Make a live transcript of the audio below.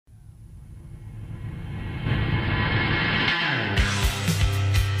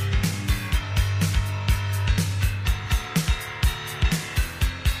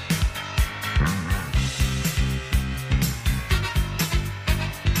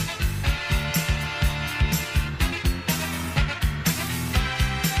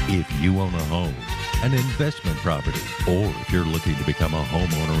If you own a home, an investment property, or if you're looking to become a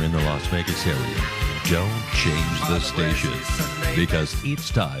homeowner in the Las Vegas area, don't change the station, because it's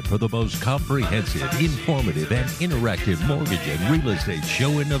time for the most comprehensive, informative, and interactive mortgage and real estate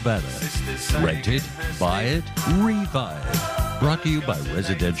show in Nevada. Rent it, buy it, refi it. Brought to you by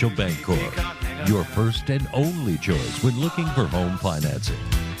Residential Bancorp, your first and only choice when looking for home financing.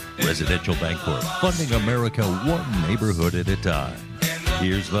 Residential Bancorp, funding America one neighborhood at a time.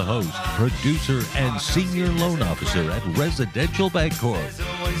 Here's the host, producer, and senior loan officer at Residential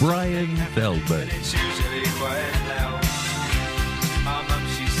Bancorp, Brian Feldman. It's usually quite loud. Our mum,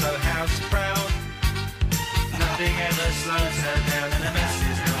 she's so house proud. Nothing ever slows her down, and a mess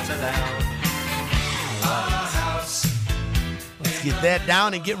is not allowed. Our house. Let's get that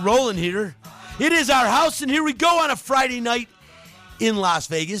down and get rolling here. It is our house, and here we go on a Friday night in Las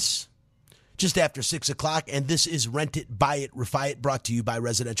Vegas. Just after 6 o'clock, and this is Rent It, Buy It, Refi It, brought to you by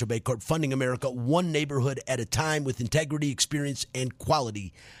Residential Bancorp, funding America one neighborhood at a time with integrity, experience, and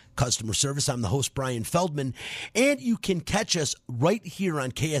quality customer service. I'm the host, Brian Feldman, and you can catch us right here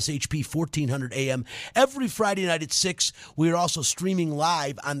on KSHP 1400 AM every Friday night at 6. We are also streaming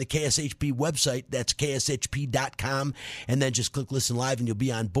live on the KSHP website. That's kshp.com, and then just click Listen Live and you'll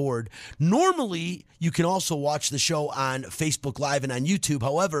be on board. Normally, you can also watch the show on Facebook Live and on YouTube.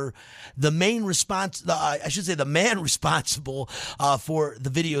 However, the man responsible for the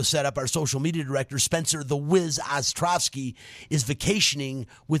video setup, our social media director, Spencer the Wiz Ostrovsky, is vacationing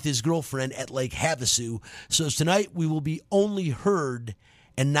with his girlfriend at Lake Havasu. So tonight we will be only heard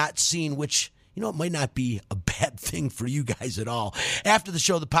and not seen, which, you know, it might not be a bad thing for you guys at all. After the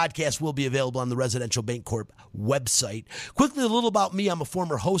show, the podcast will be available on the Residential Bancorp website. Quickly, a little about me. I'm a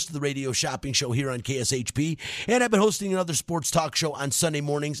former host of the radio shopping show here on KSHP, and I've been hosting another sports talk show on Sunday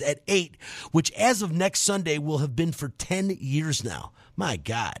mornings at 8, which as of next Sunday will have been for 10 years now. My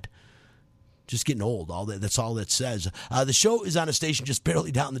God. Just getting old. That's all that says. The show is on a station just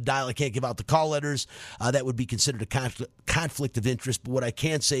barely down the dial. I can't give out the call letters. That would be considered a conflict of interest. But what I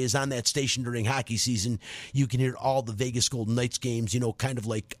can say is on that station during hockey season, you can hear all the Vegas Golden Knights games, you know, kind of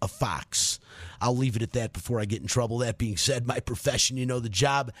like a Fox. I'll leave it at that before I get in trouble. That being said, my profession, you know, the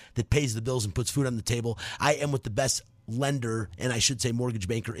job that pays the bills and puts food on the table. I am with the best lender, and I should say mortgage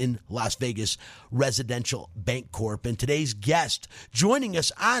banker in Las Vegas, Residential Bancorp. And today's guest joining us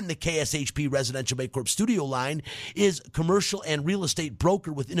on the KSHP Residential Bancorp studio line is commercial and real estate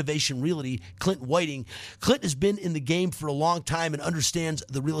broker with Innovation Realty, Clint Whiting. Clint has been in the game for a long time and understands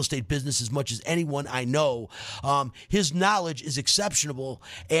the real estate business as much as anyone I know. His knowledge is exceptional,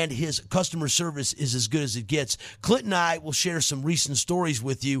 and his customer service is as good as it gets. Clint and I will share some recent stories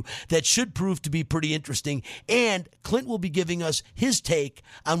with you that should prove to be pretty interesting, and Clint will be giving us his take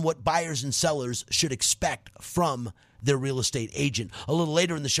on what buyers and sellers should expect from their real estate agent. A little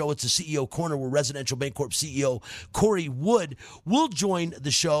later in the show, it's the CEO Corner, where Residential Bancorp CEO Corey Wood will join the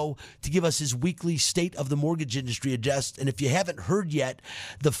show to give us his weekly State of the Mortgage Industry address. And if you haven't heard yet,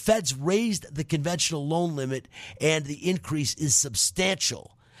 the Feds raised the conventional loan limit, and the increase is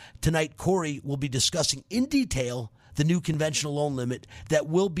substantial. Tonight, Corey will be discussing in detail the new conventional loan limit that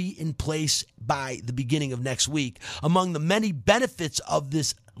will be in place by the beginning of next week. Among the many benefits of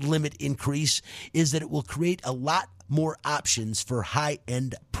this limit increase is that it will create a lot more options for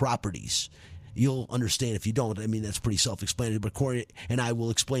high-end properties. You'll understand if you don't. I mean, that's pretty self-explanatory, but Corey and I will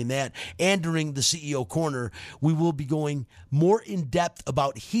explain that. And during the CEO Corner, we will be going more in-depth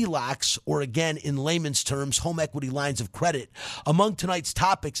about HELOCs, or again, in layman's terms, home equity lines of credit. Among tonight's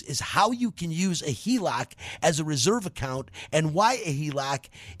topics is how you can use a HELOC as a reserve account and why a HELOC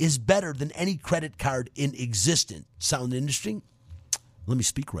is better than any credit card in existence. Sound interesting? Let me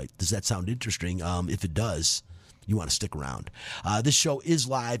speak right. Does that sound interesting? If it does, you want to stick around. This show is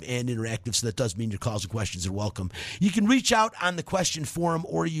live and interactive, so that does mean your calls and questions are welcome. You can reach out on the question forum,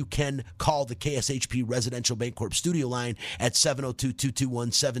 or you can call the KSHP Residential Bancorp studio line at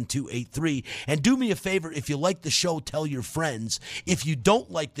 702-221-7283. And do me a favor, if you like the show, tell your friends. If you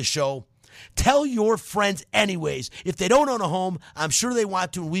don't like the show, tell your friends anyways. If they don't own a home, I'm sure they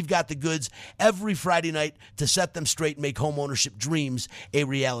want to, and we've got the goods every Friday night to set them straight and make home ownership dreams a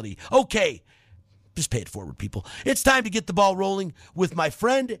reality. Okay. Just pay it forward, people. It's time to get the ball rolling with my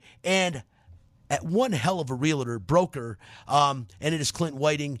friend and at one hell of a realtor, broker, and it is Clint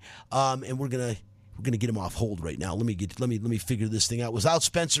Whiting, and we're gonna get him off hold right now. Let me figure this thing out. Without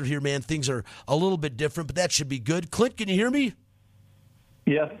Spencer here, man, things are a little bit different, but that should be good. Clint, can you hear me?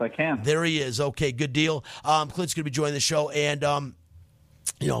 Yes, I can. There he is. Okay, good deal. Clint's gonna be joining the show, and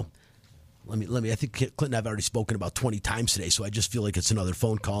Let me. I think Clint and I've already spoken about 20 times today, so I just feel like it's another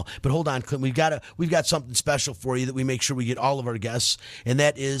phone call. But hold on, Clint. We've got something special for you that we make sure we get all of our guests, and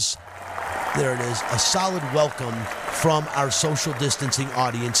that is, there it is, a solid welcome from our social distancing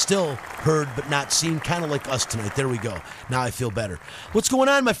audience. Still heard but not seen, kind of like us tonight. There we go. Now I feel better. What's going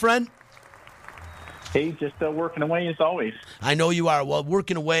on, my friend? Hey, just working away as always. I know you are. Well,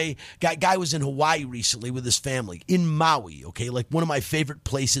 working away. Guy was in Hawaii recently with his family, in Maui, okay, like one of my favorite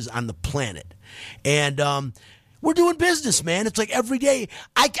places on the planet. And we're doing business, man. It's like every day.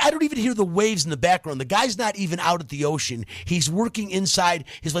 I don't even hear the waves in the background. The guy's not even out at the ocean. He's working inside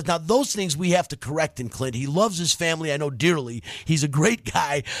his life. Now, those things we have to correct in Clint. He loves his family, I know, dearly. He's a great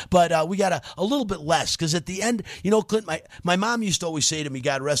guy, but we got a little bit less, because at the end, Clint, my mom used to always say to me,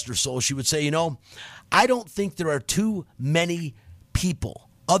 God rest her soul, she would say, I don't think there are too many people,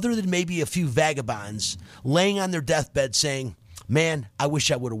 other than maybe a few vagabonds, laying on their deathbed saying, man, I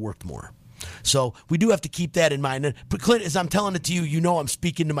wish I would have worked more. So we do have to keep that in mind. But Clint, as I'm telling it to you, I'm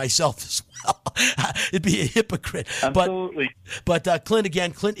speaking to myself as well. It'd be a hypocrite. Absolutely. But Clint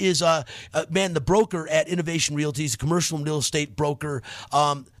is, the broker at Innovation Realty. He's a commercial real estate broker.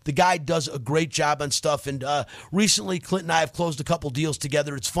 The guy does a great job on stuff. And recently, Clint and I have closed a couple deals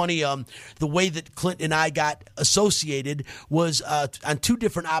together. It's funny, the way that Clint and I got associated was on two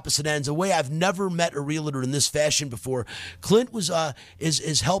different opposite ends, a way I've never met a realtor in this fashion before. Clint was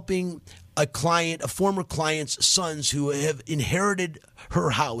is helping a former client's sons who have inherited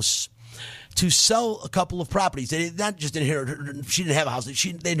her house to sell a couple of properties. They did not just inherit her, she didn't have a house,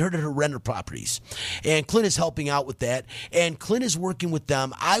 they inherited her rental properties. And Clint is helping out with that. And Clint is working with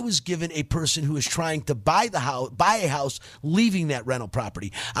them. I was given a person who is trying to buy a house, leaving that rental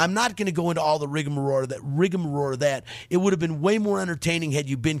property. I'm not going to go into all the rigmarole of that. It would have been way more entertaining had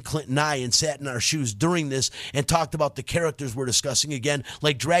you been Clint and I and sat in our shoes during this and talked about the characters we're discussing. Again,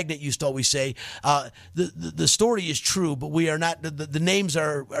 like Dragnet used to always say, the story is true, but we are not, the names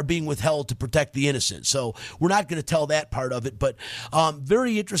are being withheld to protect the innocent. So we're not going to tell that part of it, but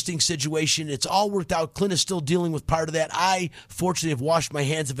very interesting situation. It's all worked out. Clint is still dealing with part of that. I, fortunately, have washed my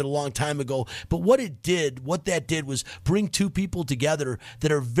hands of it a long time ago. But what that did was bring two people together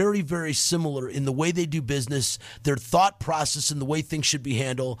that are very, very similar in the way they do business, their thought process and the way things should be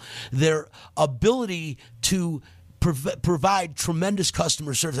handled, their ability to provide tremendous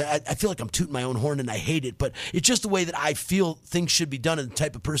customer service. I feel like I'm tooting my own horn and I hate it, but it's just the way that I feel things should be done and the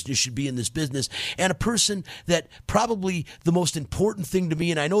type of person you should be in this business. And a person that probably the most important thing to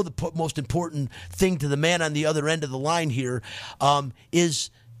me, and I know the most important thing to the man on the other end of the line here, is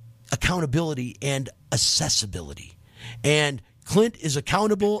accountability and accessibility. And Clint is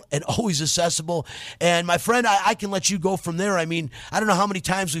accountable and always accessible. And my friend, I can let you go from there. I mean, I don't know how many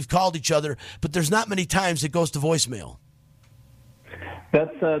times we've called each other, but there's not many times it goes to voicemail.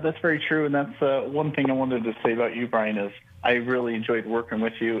 That's very true, and that's one thing I wanted to say about you, Brian, is I really enjoyed working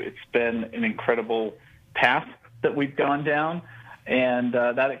with you. It's been an incredible path that we've gone down, and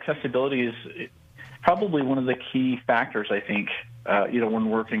that accessibility is probably one of the key factors, I think, when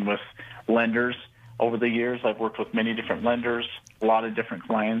working with lenders. Over the years, I've worked with many different lenders, a lot of different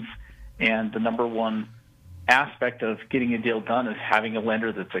clients, and the number one aspect of getting a deal done is having a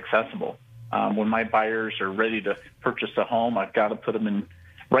lender that's accessible. When my buyers are ready to purchase a home, I've got to put them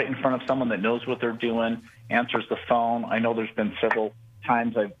right in front of someone that knows what they're doing, answers the phone. I know there's been several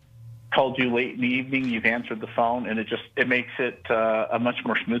times I've called you late in the evening, you've answered the phone, and it makes it a much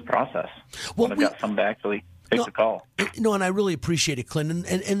more smooth process when I've got someone to actually take the call. And I really appreciate it, Clint.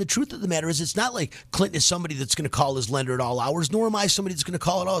 And the truth of the matter is, it's not like Clint is somebody that's going to call his lender at all hours, nor am I somebody that's going to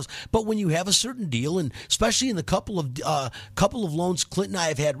call at all hours. But when you have a certain deal, and especially in the couple of loans Clint and I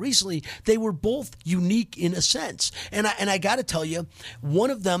have had recently, they were both unique in a sense. And I got to tell you,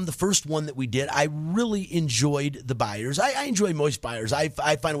 one of them, the first one that we did, I really enjoyed the buyers. I enjoy most buyers. I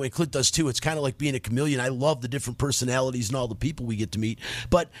find a way Clint does too. It's kind of like being a chameleon. I love the different personalities and all the people we get to meet.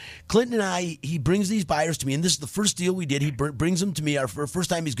 But Clint and I, he brings these buyers to me, and this is the first deal we did. He brings them to me. Our first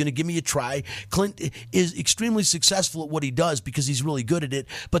time, he's going to give me a try. Clint is extremely successful at what he does because he's really good at it.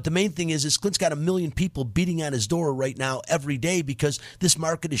 But the main thing is Clint's got 1 million people beating on his door right now every day because this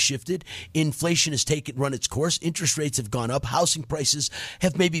market has shifted. Inflation has run its course. Interest rates have gone up. Housing prices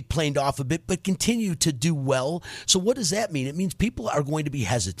have maybe planed off a bit, but continue to do well. So what does that mean? It means people are going to be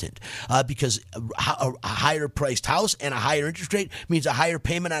hesitant because a higher priced house and a higher interest rate means a higher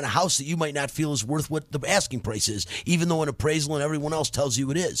payment on a house that you might not feel is worth what the asking asking price is, even though an appraisal and everyone else tells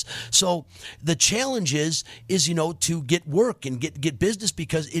you it is. So the challenge is to get work and get business,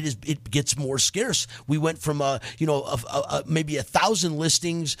 because it gets more scarce. We went from maybe 1,000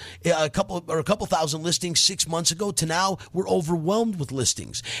 listings, a couple thousand listings 6 months ago, to now we're overwhelmed with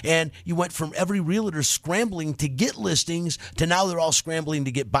listings. And you went from every realtor scrambling to get listings to now they're all scrambling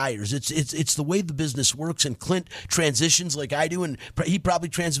to get buyers. It's the way the business works. And Clint transitions like I do, and he probably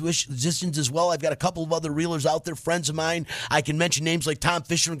transitions as well. I've got a couple of other realtors out there, friends of mine. I can mention names like Tom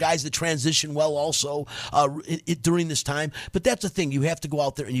Fisher and guys that transition well also during this time. But that's the thing. You have to go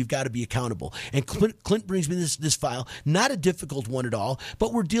out there and you've got to be accountable. And Clint brings me this file. Not a difficult one at all,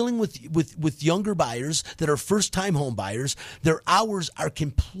 but we're dealing with younger buyers that are first-time home buyers. Their hours are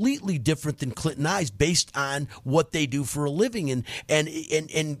completely different than Clint and I's based on what they do for a living.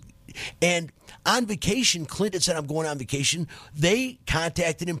 And on vacation, Clint had said, I'm going on vacation. They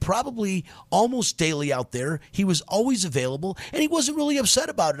contacted him probably almost daily out there. He was always available, and he wasn't really upset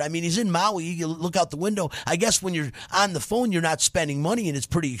about it. I mean, he's in Maui. You look out the window. I guess when you're on the phone, you're not spending money, and it's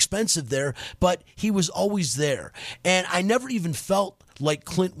pretty expensive there, but he was always there. And I never even felt like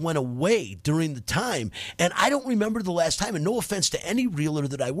Clint went away during the time. And I don't remember the last time, and no offense to any realtor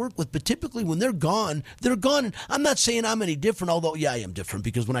that I work with, but typically when they're gone, they're gone. And I'm not saying I'm any different, although, yeah, I am different,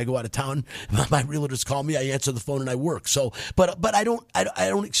 because when I go out of town, my realtors call me, I answer the phone, and I work. So, but I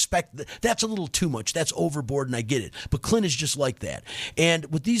don't expect that's a little too much. That's overboard, and I get it. But Clint is just like that.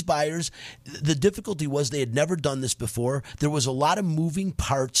 And with these buyers, the difficulty was they had never done this before. There was a lot of moving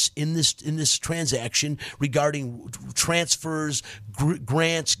parts in this transaction regarding transfers,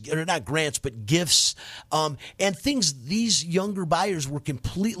 grants, or not grants, but gifts, and things these younger buyers were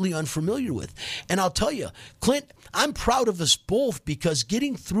completely unfamiliar with. And I'll tell you, Clint, I'm proud of us both, because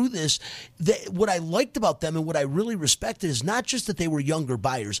getting through this, what I liked about them and what I really respected is not just that they were younger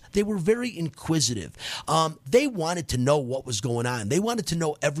buyers, they were very inquisitive. They wanted to know what was going on. They wanted to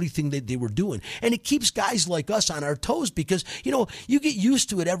know everything that they were doing. And it keeps guys like us on our toes, because, you get used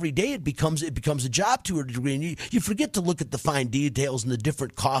to it every day. It becomes a job to a degree, and you forget to look at the fine details and the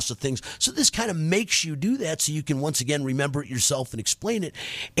different costs of things. So this kind of makes you do that so you can once again remember it yourself and explain it.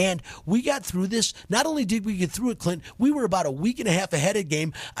 And we got through this. Not only did we get through it, Clint, we were about a week and a half ahead of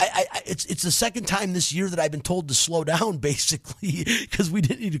game. It's the second time this year that I've been told to slow down, basically, because we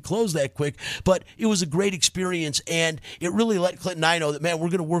didn't need to close that quick. But it was a great experience, and it really let Clint and I know that, man, we're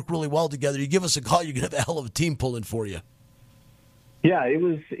going to work really well together. You give us a call, you're going to have a hell of a team pulling for you. Yeah, it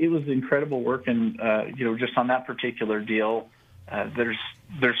was incredible work, and just on that particular deal, there's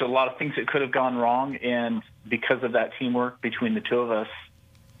a lot of things that could have gone wrong, and because of that teamwork between the two of us,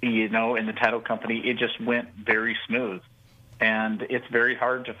 and the title company, it just went very smooth. And it's very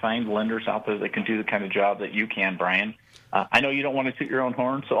hard to find lenders out there that can do the kind of job that you can, Brian. I know you don't want to toot your own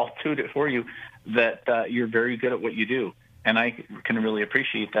horn, so I'll toot it for you, that you're very good at what you do. And I can really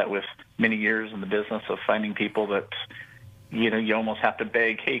appreciate that with many years in the business of finding people that, you almost have to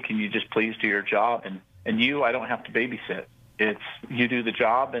beg, hey, can you just please do your job? And I don't have to babysit. It's you do the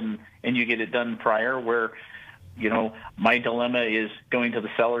job and you get it done prior, where, my dilemma is going to the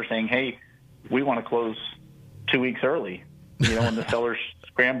seller saying, hey, we want to close 2 weeks early, and the seller's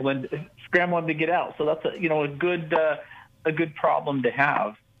scrambling to get out. So that's a good problem to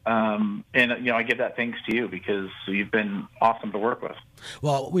have. And I give that thanks to you, because you've been awesome to work with.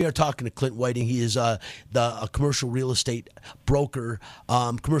 Well, we are talking to Clint Whiting. He is a commercial real estate broker,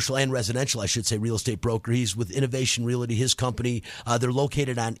 commercial and residential, I should say, real estate broker. He's with Innovation Realty, his company. They're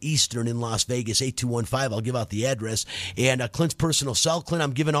located on Eastern in Las Vegas, 8215. I'll give out the address. And Clint's personal cell. Clint,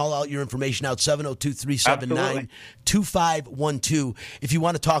 I'm giving all out your information out, 702-379-2512. If you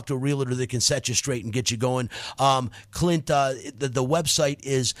want to talk to a realtor that can set you straight and get you going. Clint, the website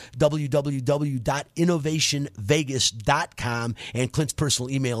is www.innovationvegas.com, and Clint's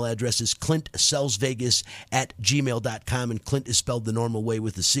personal email address is clint.sellsvegas@gmail.com, and Clint is spelled the normal way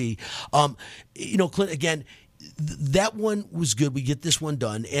with a C. Clint, again, that one was good. We get this one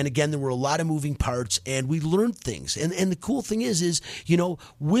done. And again, there were a lot of moving parts, and we learned things. And the cool thing is,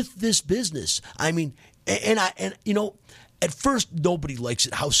 with this business, I mean, at first, nobody likes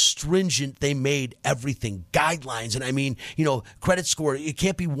it, how stringent they made everything, guidelines. And I mean, credit score, it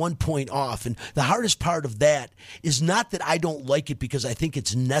can't be 1 point off. And the hardest part of that is not that I don't like it, because I think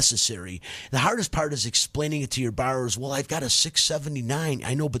it's necessary. The hardest part is explaining it to your borrowers. Well, I've got a 679.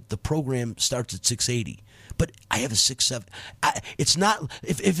 I know, but the program starts at 680. But I have a 6.7. It's not.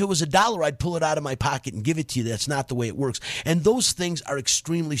 If it was $1, I'd pull it out of my pocket and give it to you. That's not the way it works. And those things are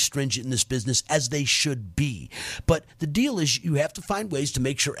extremely stringent in this business, as they should be. But the deal deal is you have to find ways to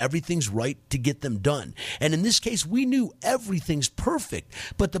make sure everything's right to get them done. And in this case, we knew everything's perfect.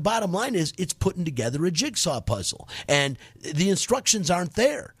 But the bottom line is it's putting together a jigsaw puzzle. And the instructions aren't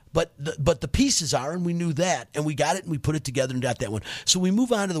there. But the pieces are, and we knew that, and we got it, and we put it together and got that one. So we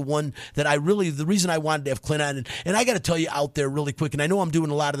move on to the one that the reason I wanted to have Clint on, and I got to tell you out there really quick, and I know I'm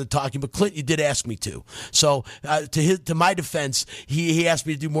doing a lot of the talking, but Clint, you did ask me to. So to my defense, he asked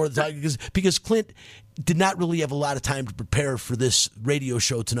me to do more of the talking because Clint did not really have a lot of time to prepare for this radio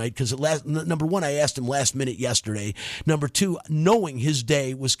show tonight because number one, I asked him last minute yesterday. Number two, knowing his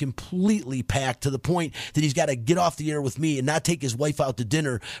day was completely packed to the point that he's got to get off the air with me and not take his wife out to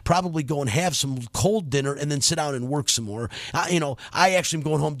dinner, probably go and have some cold dinner and then sit down and work some more. I actually am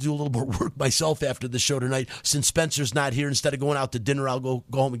going home to do a little more work myself after the show tonight. Since Spencer's not here, instead of going out to dinner, I'll go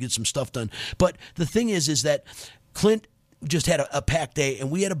home and get some stuff done. But the thing is that Clint just had a packed day,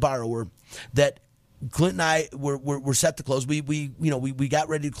 and we had a borrower that Clint and I were set to close. We got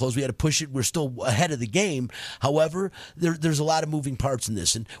ready to close. We had to push it. We're still ahead of the game. However, there's a lot of moving parts in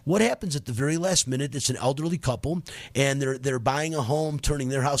this. And what happens at the very last minute? It's an elderly couple, and they're buying a home, turning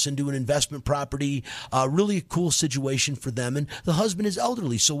their house into an investment property. Really a cool situation for them. And the husband is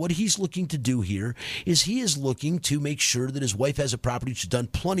elderly, so what he's looking to do here is he is looking to make sure that his wife has a property. She's done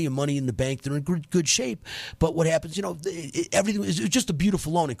plenty of money in the bank. They're in good shape. But what happens? Everything is just a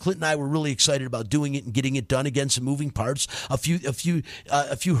beautiful loan. And Clint and I were really excited about doing it and getting it done. Again, some moving parts, a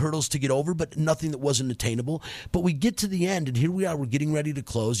few hurdles to get over, but nothing that wasn't attainable. But we get to the end, and here we are. We're getting ready to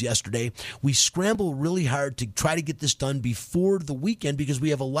close. Yesterday, we scramble really hard to try to get this done before the weekend because we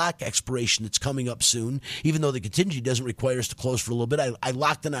have a lock expiration that's coming up soon. Even though the contingency doesn't require us to close for a little bit, I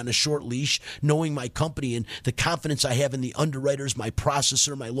locked it on a short leash, knowing my company and the confidence I have in the underwriters, my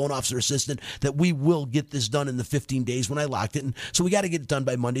processor, my loan officer assistant, that we will get this done in the 15 days when I locked it. And so we got to get it done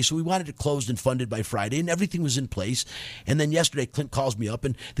by Monday. So we wanted it closed and funded by Friday, and everything was in place. And then yesterday, Clint calls me up,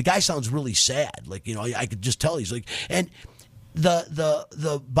 and the guy sounds really sad. I could just tell he's like, and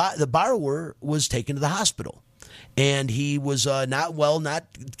the borrower was taken to the hospital. And he was not well, not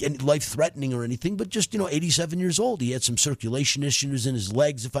life-threatening or anything, but just 87 years old. He had some circulation issues in his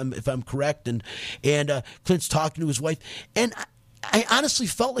legs, if I'm correct. And Clint's talking to his wife, and I honestly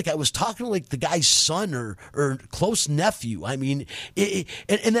felt like I was talking to the guy's son or close nephew. I mean, and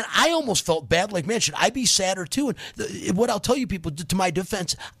then I almost felt bad. Like, man, should I be sadder too? And what I'll tell you, people, to my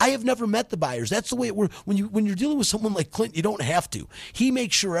defense, I have never met the buyers. That's the way it works. When you're dealing with someone like Clint, you don't have to. He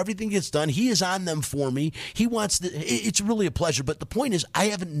makes sure everything gets done. He is on them for me. He wants it's really a pleasure. But the point is, I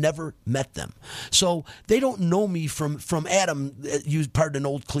haven't never met them, so they don't know me from Adam. You pardon an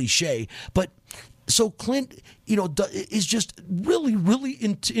old cliche, but. So Clint, is just really, really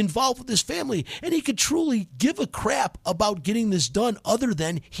involved with his family, and he could truly give a crap about getting this done other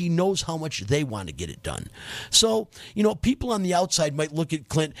than he knows how much they want to get it done. So, people on the outside might look at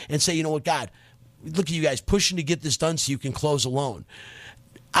Clint and say, God, look at you guys pushing to get this done so you can close a loan.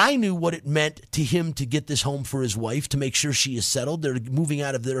 I knew what it meant to him to get this home for his wife, to make sure she is settled. They're moving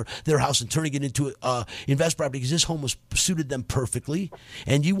out of their house and turning it into investment property because this home was suited them perfectly,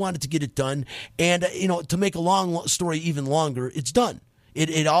 and you wanted to get it done. And, to make a long story even longer, it's done.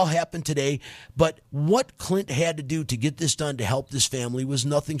 It all happened today, but what Clint had to do to get this done to help this family was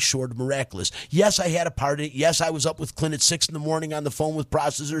nothing short of miraculous. Yes, I had a part in it. Yes, I was up with Clint at 6 a.m. on the phone with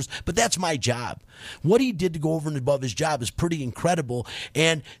processors, but that's my job. What he did to go over and above his job is pretty incredible,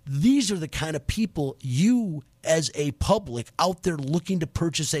 and these are the kind of people you as a public out there looking to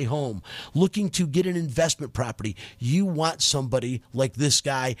purchase a home, looking to get an investment property. You want somebody like this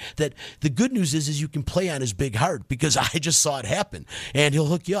guy that the good news is you can play on his big heart, because I just saw it happen, and he'll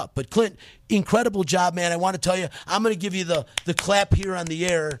hook you up. But Clint, incredible job, man. I want to tell you, I'm going to give you the clap here on the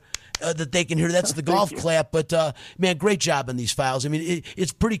air that they can hear. That's the golf clap. But, man, great job on these files. I mean,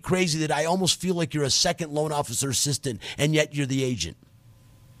 it's pretty crazy that I almost feel like you're a second loan officer assistant, and yet you're the agent.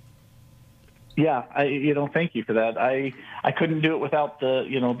 Yeah, thank you for that. I couldn't do it without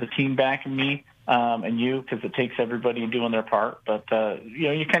the team backing me and you, because it takes everybody doing their part. But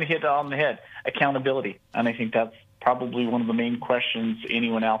you kind of hit it on the head, accountability, and I think that's probably one of the main questions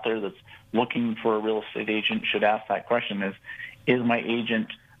anyone out there that's looking for a real estate agent should ask. That question is my agent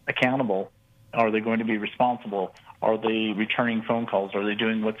accountable? Are they going to be responsible? Are they returning phone calls? Are they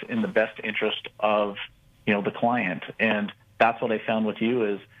doing what's in the best interest of the client? And that's what I found with you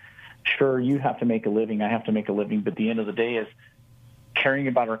is. Sure, you have to make a living, I have to make a living, but at the end of the day is caring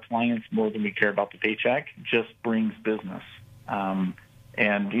about our clients more than we care about the paycheck just brings business. So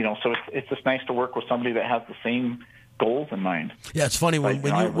it's just nice to work with somebody that has the same goals in mind. Yeah, it's funny when you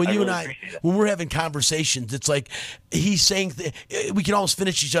and really I when we're having conversations, it's like he's saying we can almost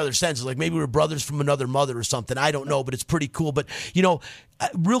finish each other's sentences. Like maybe we're brothers from another mother or something. I don't know, but it's pretty cool. But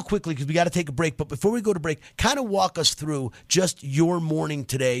real quickly, because we got to take a break. But before we go to break, kind of walk us through just your morning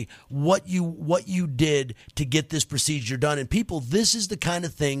today, what you did to get this procedure done. And people, this is the kind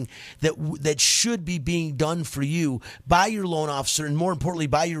of thing that should be being done for you by your loan officer, and more importantly,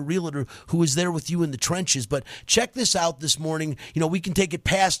 by your realtor who is there with you in the trenches. But check this out this morning. We can take it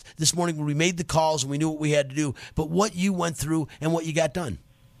past this morning where we made the calls and we knew what we had to do, but what you went through and what you got done.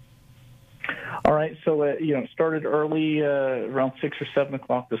 All right, so it started early, around 6 or 7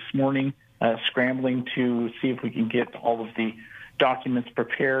 o'clock this morning, scrambling to see if we can get all of the documents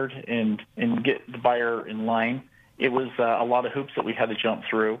prepared and get the buyer in line. It was a lot of hoops that we had to jump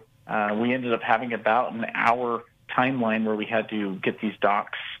through. We ended up having about an hour timeline where we had to get these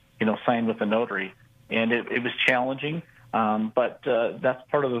docs, signed with the notary, and it was challenging. But that's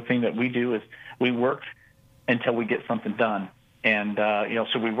part of the thing that we do is we work until we get something done. And,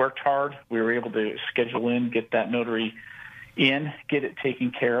 so we worked hard. We were able to schedule in, get that notary in, get it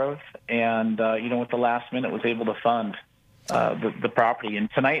taken care of. And, at the last minute was able to fund the property. And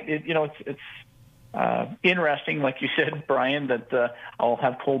tonight, it's interesting, like you said, Brian, that I'll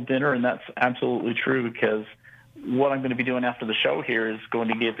have cold dinner, and that's absolutely true, because what I'm going to be doing after the show here is going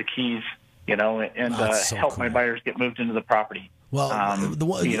to give the keys, and help my buyers get moved into the property. Well,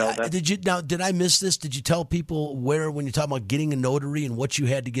 did I miss this? Did you tell people when you talk about getting a notary and what you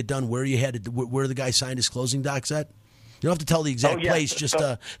had to get done, where the guy signed his closing docs at? You don't have to tell the exact place. Just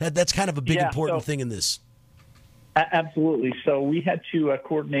that's kind of a big important thing in this. Absolutely. So we had to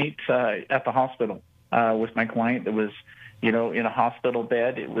coordinate at the hospital with my client that was, in a hospital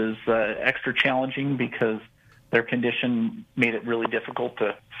bed. It was extra challenging because their condition made it really difficult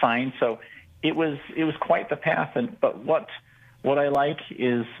to find. So it was quite the path. But what I like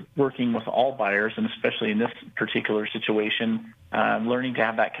is working with all buyers, and especially in this particular situation, learning to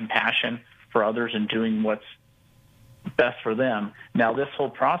have that compassion for others and doing what's best for them. Now, this whole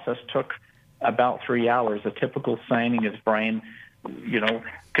process took about 3 hours. A typical signing, as Brian,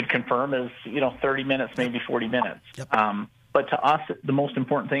 could confirm, is 30 minutes, maybe 40 minutes. Yep. But to us, the most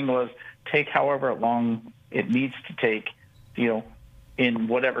important thing was take however long it needs to take, in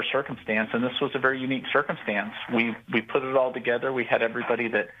whatever circumstance. And this was a very unique circumstance. We put it all together. We had everybody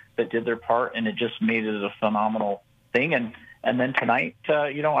that did their part, and it just made it a phenomenal thing. And then tonight,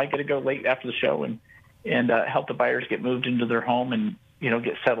 I get to go late after the show and help the buyers get moved into their home and,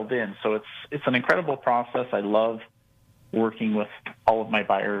 get settled in. So it's an incredible process. I love working with all of my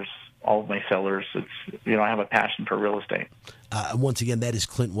buyers, all of my sellers. I have a passion for real estate. Once again, that is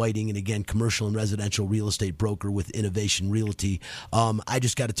Clint Whiting, and again, commercial and residential real estate broker with Innovation Realty. I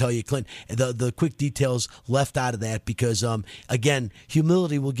just got to tell you, Clint, the quick details left out of that because, again,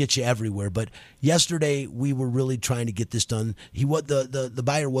 humility will get you everywhere. But yesterday, we were really trying to get this done. The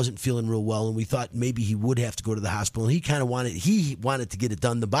buyer wasn't feeling real well, and we thought maybe he would have to go to the hospital. And he wanted to get it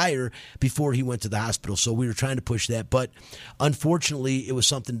done, the buyer, before he went to the hospital. So we were trying to push that, but unfortunately, it was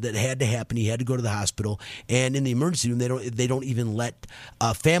something that had to happen. He had to go to the hospital, and in the emergency room, they don't even let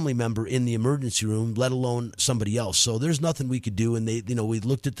a family member in the emergency room, let alone somebody else. So there's nothing we could do. And we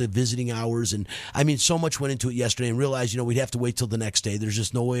looked at the visiting hours, and so much went into it yesterday, and realized, we'd have to wait till the next day. There's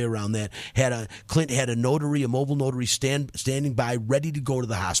just no way around that. Clint had a mobile notary standing by, ready to go to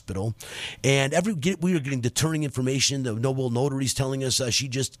the hospital. And we were getting deterring information. The mobile notary's telling us she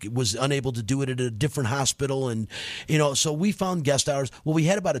just was unable to do it at a different hospital. And, so we found guest hours. Well, we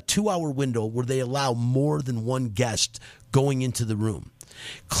had about a 2-hour window where they allow more than one guest going into the room.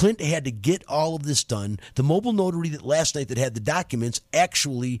 Clint had to get all of this done. The mobile notary that last night that had the documents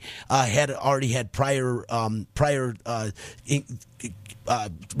actually had already had prior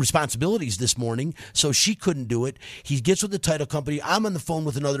responsibilities this morning, so she couldn't do it. He gets with the title company. I'm on the phone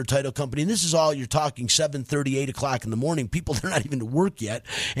with another title company, and this is all, you're talking 7:30, 8 o'clock in the morning. People, they're not even to work yet,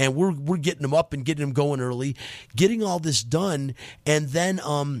 and we're getting them up and getting them going early, getting all this done, and then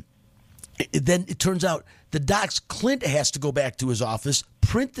it turns out the docs, Clint has to go back to his office,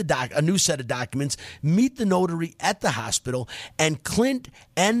 print a new set of documents, meet the notary at the hospital, and Clint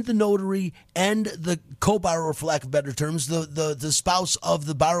and the notary and the co-borrower, for lack of better terms, the spouse of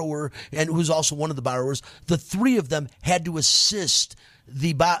the borrower, and who's also one of the borrowers, the three of them had to assist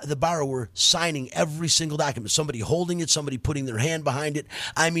the borrower signing every single document, somebody holding it, somebody putting their hand behind it.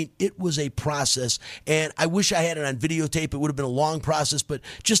 It was a process, and I wish I had it on videotape. It would have been a long process, but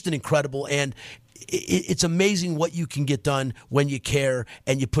just an incredible. And it's amazing what you can get done when you care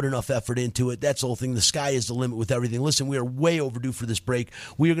and you put enough effort into it. That's the whole thing. The sky is the limit with everything. Listen, we are way overdue for this break.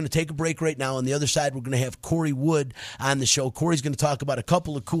 We are going to take a break right now. On the other side, we're going to have Corey Wood on the show. Corey's going to talk about a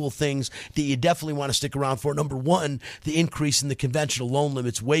couple of cool things that you definitely want to stick around for. Number one, the increase in the conventional loan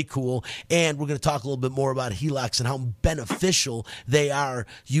limits, way cool. And we're going to talk a little bit more about HELOCs and how beneficial they are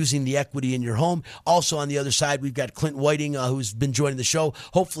using the equity in your home. Also on the other side, we've got Clint Whiting, who's been joining the show.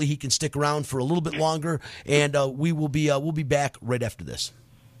 Hopefully he can stick around for a little bit longer, and we'll be back right after this.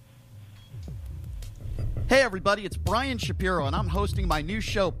 Hey everybody, it's Brian Shapiro, and I'm hosting my new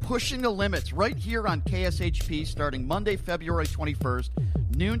show, Pushing the Limits, right here on KSHP starting Monday, February 21st,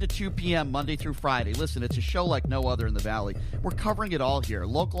 noon to 2 p.m. Monday through Friday. Listen, it's a show like no other in the Valley. We're covering it all here,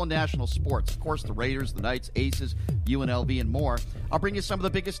 local and national sports, of course, the Raiders, the Knights, Aces, UNLV, and more. I'll bring you some of the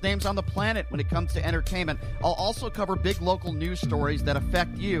biggest names on the planet when it comes to entertainment. I'll also cover big local news stories that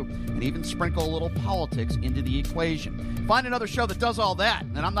affect you and even sprinkle a little politics into the equation. Find another show that does all that,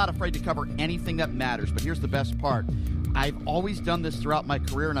 and I'm not afraid to cover anything that matters, but here's the best part. I've always done this throughout my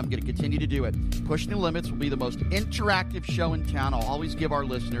career, and I'm going to continue to do it. Push New Limits will be the most interactive show in town. I'll always give our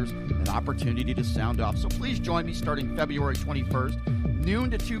listeners an opportunity to sound off. So please join me starting February 21st,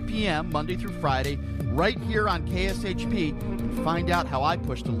 noon to 2 p.m., Monday through Friday, right here on KSHP, and find out how I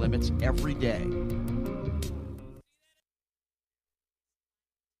push the limits every day.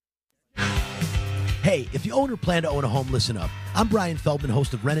 Hey, if you own or plan to own a home, listen up. I'm Brian Feldman,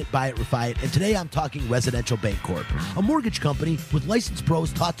 host of Rent It, Buy It, Refi It, and today I'm talking Residential Bancorp, a mortgage company with licensed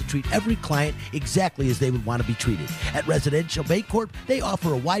pros taught to treat every client exactly as they would want to be treated. At Residential Bancorp, they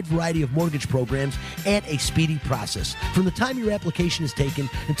offer a wide variety of mortgage programs and a speedy process. From the time your application is taken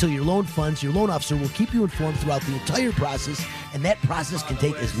until your loan funds, your loan officer will keep you informed throughout the entire process, and that process can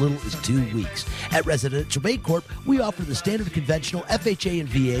take as little as 2 weeks. At Residential Bancorp, we offer the standard conventional FHA and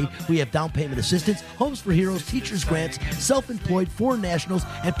VA. We have down payment assistance, Homes for Heroes, teachers grants, self-employed, foreign nationals,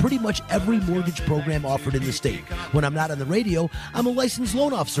 and pretty much every mortgage program offered in the state. When I'm not on the radio, I'm a licensed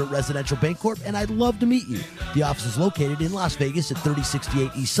loan officer at Residential Bancorp, and I'd love to meet you. The office is located in Las Vegas at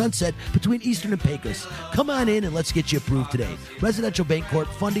 3068 East Sunset between Eastern and Pecos. Come on in and let's get you approved today. Residential Bancorp,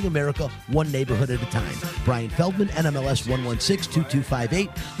 funding America one neighborhood at a time. Brian Feldman, NMLS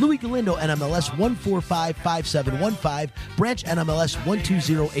 1162258. Louis Galindo, NMLS 1455715. Branch NMLS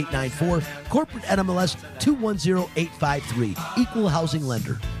 120894. Corporate NMLS 210853. Equal housing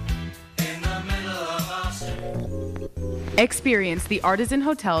lender. Experience the Artisan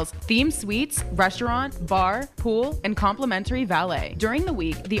Hotel's themed suites, restaurant, bar, pool, and complimentary valet. During the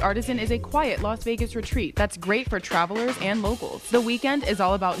week, the Artisan is a quiet Las Vegas retreat that's great for travelers and locals. The weekend is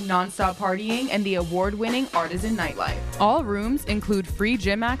all about nonstop partying and the award-winning Artisan nightlife. All rooms include free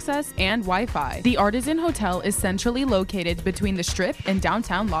gym access and Wi-Fi. The Artisan Hotel is centrally located between the Strip and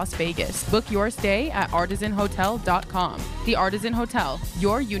downtown Las Vegas. Book your stay at artisanhotel.com. The Artisan Hotel,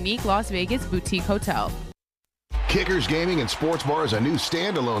 your unique Las Vegas boutique hotel. Kickers Gaming and Sports Bar is a new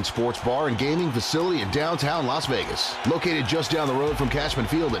standalone sports bar and gaming facility in downtown Las Vegas. Located just down the road from Cashman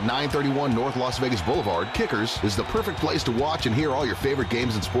Field at 931 North Las Vegas Boulevard, Kickers is the perfect place to watch and hear all your favorite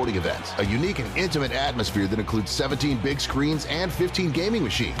games and sporting events. A unique and intimate atmosphere that includes 17 big screens and 15 gaming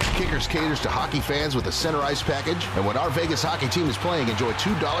machines. Kickers caters to hockey fans with a center ice package, and when our Vegas hockey team is playing, enjoy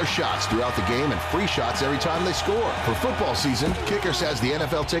 $2 shots throughout the game and free shots every time they score. For football season, Kickers has the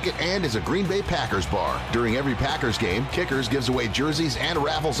NFL ticket and is a Green Bay Packers bar. During every Packers game, Kickers gives away jerseys and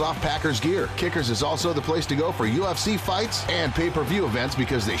raffles off Packers gear. Kickers is also the place to go for UFC fights and pay-per-view events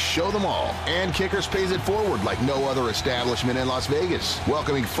because they show them all. And Kickers pays it forward like no other establishment in Las Vegas,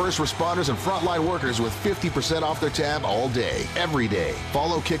 welcoming first responders and frontline workers with 50% off their tab all day, every day.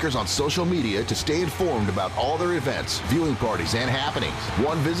 Follow Kickers on social media to stay informed about all their events, viewing parties, and happenings.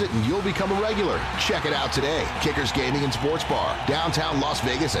 One visit and you'll become a regular. Check it out today. Kickers Gaming and Sports Bar, downtown Las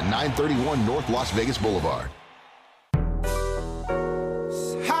Vegas at 931 North Las Vegas Boulevard.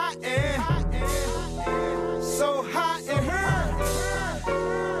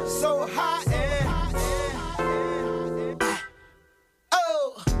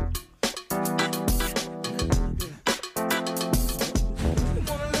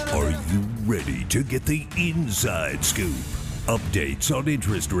 Ready to get the inside scoop. Updates on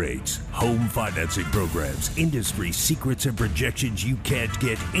interest rates, home financing programs, industry secrets, and projections you can't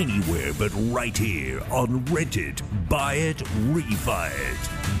get anywhere but right here on Rent It, Buy It, Refi It.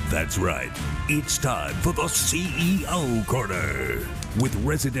 That's right. It's time for the CEO Corner with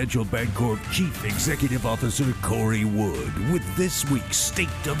Residential Bancorp Chief Executive Officer Corey Wood with this week's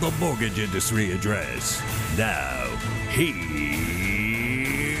State of the Mortgage Industry address. Now, here's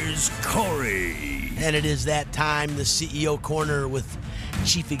Corey. And it is that time, the CEO Corner with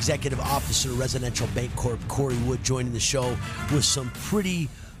Chief Executive Officer, Residential Bancorp, Corey Wood, joining the show with some pretty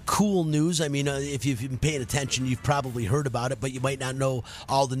cool news. I mean, if you've been paying attention, you've probably heard about it, but you might not know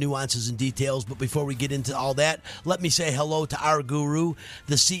all the nuances and details. But before we get into all that, let me say hello to our guru,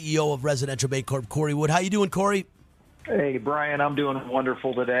 the CEO of Residential Bancorp, Corey Wood. How you doing, Corey? Hey, Brian, I'm doing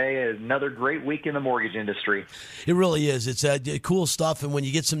wonderful today. Another great week in the mortgage industry. It really is. It's cool stuff. And when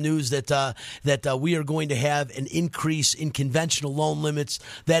you get some news that we are going to have an increase in conventional loan limits,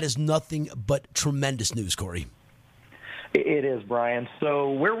 that is nothing but tremendous news, Corey. It is, Brian.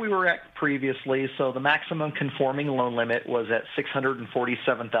 So where we were at previously, so the maximum conforming loan limit was at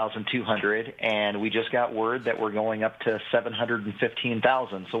 $647,200, and we just got word that we're going up to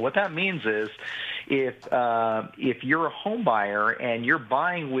 $715,000. So what that means is, if you're a home buyer and you're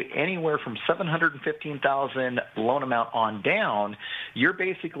buying anywhere from $715,000 loan amount on down, you're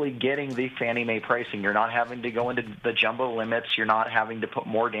basically getting the Fannie Mae pricing. You're not having to go into the jumbo limits. You're not having to put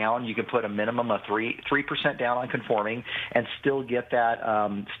more down. You can put a minimum of 3% down on conforming and still get that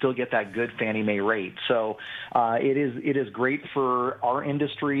good Fannie Mae rate. So it is great for our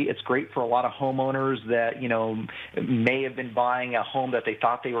industry. It's great for a lot of homeowners that may have been buying a home that they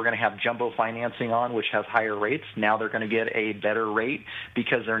thought they were going to have jumbo financing on, which has higher rates. Now they're going to get a better rate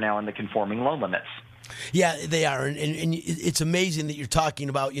because they're now in the conforming loan limits. Yeah, they are, and it's amazing that you're talking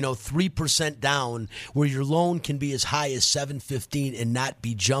about 3% down, where your loan can be as high as $715 and not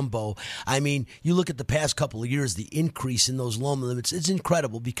be jumbo. I mean, you look at the past couple of years, the increase in those loan limits is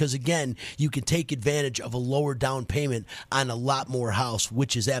incredible because again, you can take advantage of a lower down payment on a lot more house,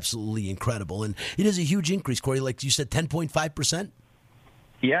 which is absolutely incredible, and it is a huge increase, Corey. Like you said, 10.5%.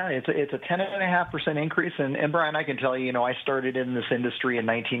 Yeah, it's a 10.5% increase, and Brian, I can tell you, I started in this industry in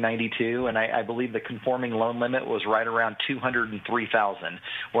 1992, and I believe the conforming loan limit was right around $203,000.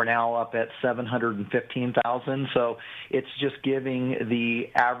 We're now up at $715,000, so it's just giving the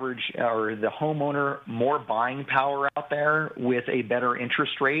average or the homeowner more buying power out there with a better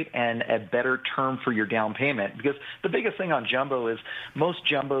interest rate and a better term for your down payment. Because the biggest thing on jumbo is most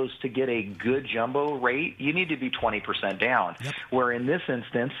jumbos, to get a good jumbo rate, you need to be 20% down. Yep. Where in this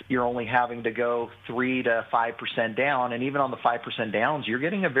instance, you're only having to go 3 to 5% down, and even on the 5% downs, you're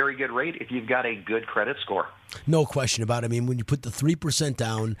getting a very good rate if you've got a good credit score. No question about it. I mean, when you put the 3%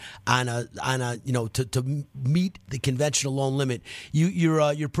 down on a to meet the conventional loan limit,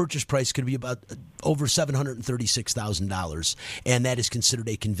 your purchase price could be about over $736,000, and that is considered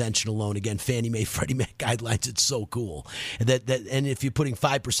a conventional loan. Again, Fannie Mae, Freddie Mac guidelines. It's so cool and if you're putting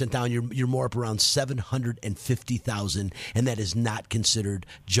 5% down, you're more up around $750,000, and that is not considered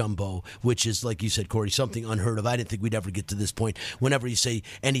jumbo, which is, like you said, Corey, something unheard of. I didn't think we'd ever get to this point. Whenever you say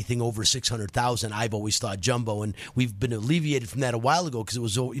anything over $600,000, I've always thought jumbo. And we've been alleviated from that a while ago because it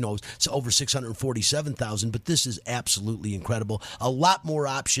was over $647,000. But this is absolutely incredible. A lot more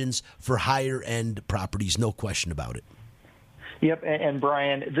options for higher end properties, no question about it. Yep, and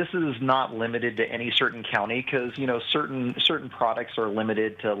Brian, this is not limited to any certain county because, certain products are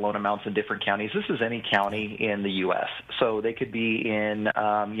limited to loan amounts in different counties. This is any county in the U.S. So they could be in,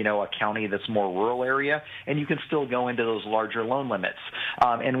 a county that's more rural area, and you can still go into those larger loan limits.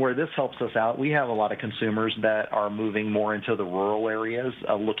 And where this helps us out, we have a lot of consumers that are moving more into the rural areas,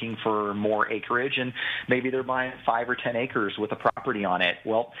 looking for more acreage, and maybe they're buying 5 or 10 acres with a property on it.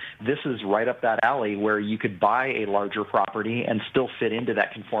 Well, this is right up that alley where you could buy a larger property and still fit into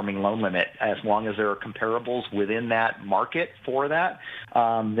that conforming loan limit. As long as there are comparables within that market for that,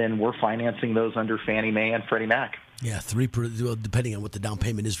 then we're financing those under Fannie Mae and Freddie Mac. Yeah, depending on what the down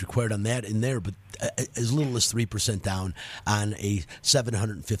payment is required on that in there, but as little as 3% down on a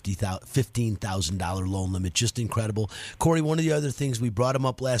 $715,000 loan limit. Just incredible. Corey, one of the other things, we brought him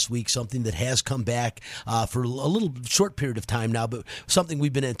up last week, something that has come back for a little short period of time now, but something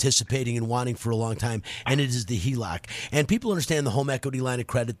we've been anticipating and wanting for a long time, and it is the HELOC. And people understand the home equity line of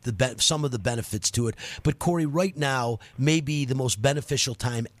credit, some of the benefits to it, but Corey, right now may be the most beneficial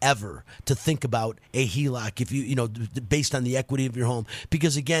time ever to think about a HELOC if based on the equity of your home,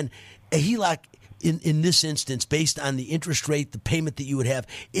 because again, a HELOC in this instance, based on the interest rate, the payment that you would have,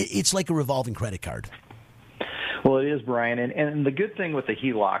 it's like a revolving credit card. Well, it is, Brian, and the good thing with the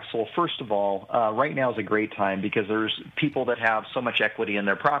HELOCs, well, first of all, right now is a great time because there's people that have so much equity in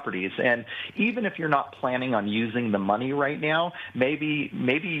their properties, and even if you're not planning on using the money right now, maybe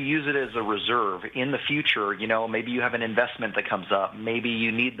you use it as a reserve in the future. Maybe you have an investment that comes up. Maybe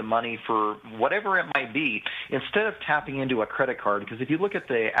you need the money for whatever it might be. Instead of tapping into a credit card, because if you look at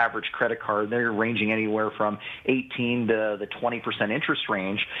the average credit card, they're ranging anywhere from 18 to the 20% interest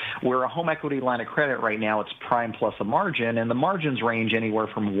range, where a home equity line of credit right now, it's prime prime plus a margin, and the margins range anywhere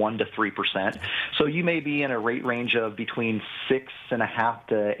from 1% to 3%. So you may be in a rate range of between 6.5%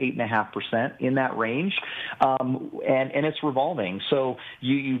 to 8.5% in that range, and it's revolving. So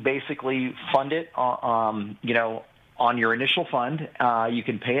you basically fund it, on your initial fund. You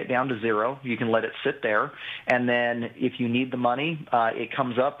can pay it down to zero. You can let it sit there. And then if you need the money, it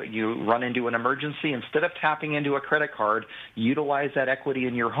comes up, you run into an emergency. Instead of tapping into a credit card, utilize that equity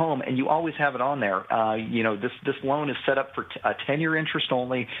in your home, and you always have it on there. This loan is set up for a 10-year interest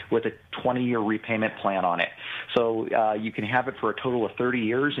only with a 20-year repayment plan on it. So you can have it for a total of 30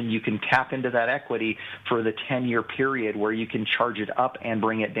 years, and you can tap into that equity for the 10-year period where you can charge it up and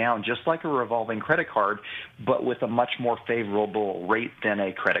bring it down, just like a revolving credit card, but with a much more favorable rate than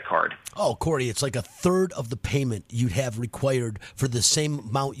a credit card. Oh, Corey, it's like a third of the payment you'd have required for the same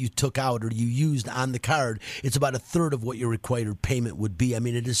amount you took out or you used on the card. It's about a third of what your required payment would be. I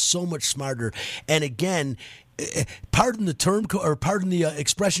mean, it is so much smarter. And again, pardon the term or pardon the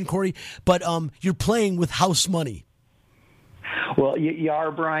expression, Corey, but you're playing with house money. Well, you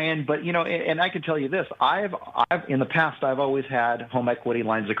are, Brian, but and I can tell you this: I've in the past I've always had home equity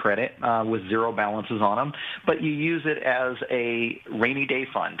lines of credit with zero balances on them, but you use it as a rainy day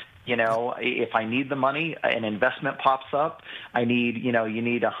fund. If I need the money, an investment pops up, you need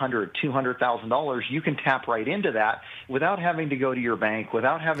 $100,000, $200,000, you can tap right into that without having to go to your bank,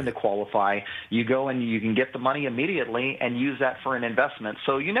 without having to qualify. You go and you can get the money immediately and use that for an investment.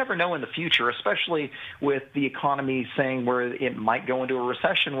 So you never know in the future, especially with the economy saying where it might go into a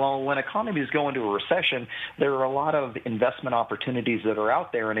recession. Well, when economies go into a recession, there are a lot of investment opportunities that are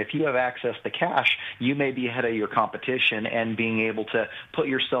out there. And if you have access to cash, you may be ahead of your competition and being able to put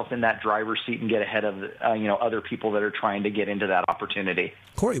yourself in that driver's seat and get ahead of other people that are trying to get into that opportunity.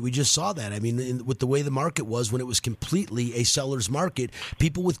 Corey, we just saw that. I mean, with the way the market was, when it was completely a seller's market,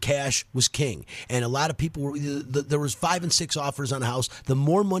 people with cash was king, and a lot of people there was 5 and 6 offers on a house. The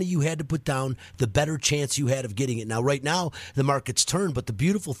more money you had to put down, the better chance you had of getting it. Now, right now, the market's turned, but the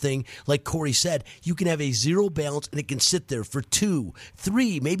beautiful thing, like Corey said, you can have a zero balance and it can sit there for 2,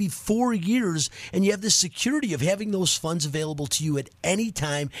 3, maybe 4 years, and you have the security of having those funds available to you at any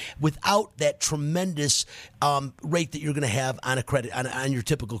time without that tremendous rate that you're going to have on a credit on your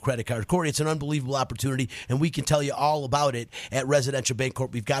typical credit card. Corey, it's an unbelievable opportunity, and we can tell you all about it at Residential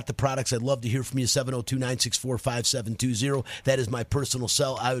Bancorp. We've got the products. I'd love to hear from you. 702-964-5720. That is my personal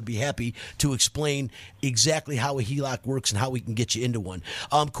cell. I would be happy to explain exactly how a HELOC works and how we can get you into one.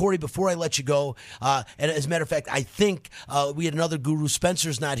 Corey, before I let you go, and as a matter of fact, I think we had another guru.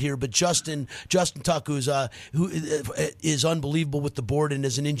 Spencer's not here, but Justin Tuck, who is unbelievable with the board and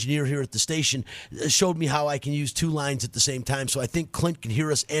is an engineer here at the station, showed me how I can use 2 lines at the same time. So I think Clint can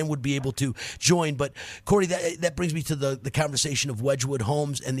hear us and would be able to join. But Corey, that brings me to the conversation of Wedgwood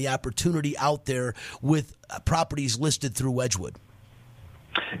Homes and the opportunity out there with properties listed through Wedgwood.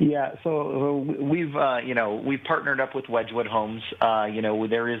 Yeah, so we've partnered up with Wedgwood Homes.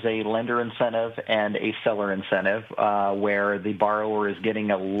 There is a lender incentive and a seller incentive where the borrower is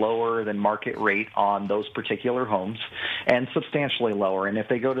getting a lower than market rate on those particular homes, and substantially lower. And if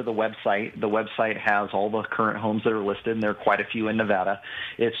they go to the website has all the current homes that are listed, and there are quite a few in Nevada.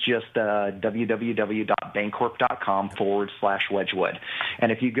 It's just www.bancorp.com/Wedgwood.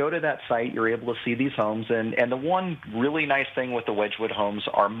 And if you go to that site, you're able to see these homes. And the one really nice thing with the Wedgwood homes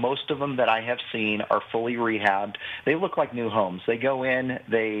are most of them that I have seen are fully rehabbed. They look like new homes. They go in,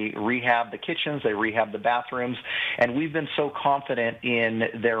 they rehab the kitchens, they rehab the bathrooms, and we've been so confident in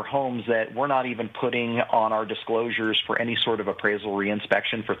their homes that we're not even putting on our disclosures for any sort of appraisal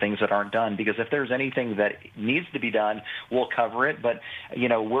reinspection for things that aren't done, because if there's anything that needs to be done, we'll cover it. But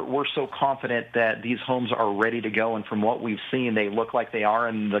we're so confident that these homes are ready to go, and from what we've seen, they look like they are,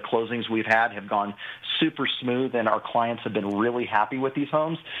 and the closings we've had have gone super smooth, and our clients have been really happy with these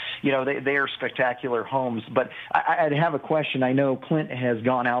homes. They are spectacular homes. But I'd have a question. I know Clint has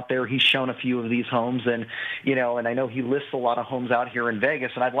gone out there. He's shown a few of these homes, and I know he lists a lot of homes out here in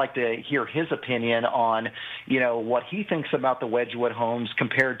Vegas, and I'd like to hear his opinion on, what he thinks about the Wedgwood homes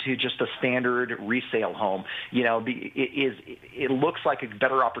compared to just a standard resale home. It looks like a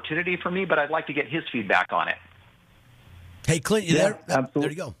better opportunity for me, but I'd like to get his feedback on it. Hey, Clint, you there? Absolutely.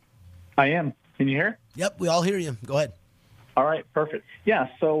 There you go. I am. Can you hear? Yep, we all hear you. Go ahead. All right, perfect. Yeah,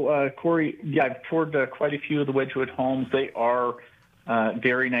 so Corey, I've toured quite a few of the Wedgwood homes. They are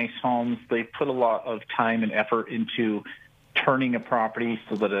very nice homes. They put a lot of time and effort into turning a property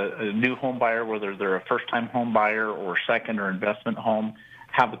so that a new home buyer, whether they're a first-time home buyer or second or investment home,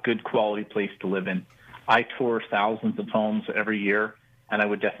 have a good quality place to live in. I tour thousands of homes every year, and I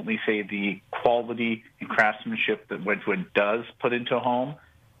would definitely say the quality and craftsmanship that Wedgwood does put into a home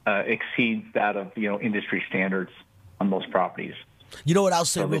exceeds that of industry standards on most properties. You know what I'll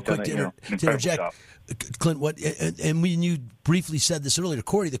say So real they've done quick an to incredible interject, job. Clint. And when you briefly said this earlier,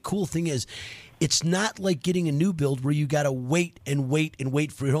 Corey, the cool thing is, it's not like getting a new build where you got to wait and wait and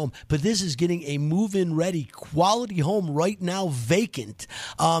wait for your home. But this is getting a move-in ready quality home right now vacant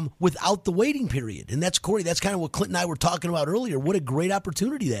without the waiting period. And that's, Corey, that's kind of what Clint and I were talking about earlier. What a great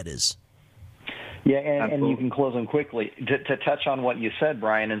opportunity that is. Yeah, and you can close them quickly. To touch on what you said,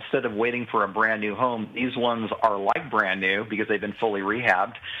 Brian, instead of waiting for a brand new home, these ones are like brand new because they've been fully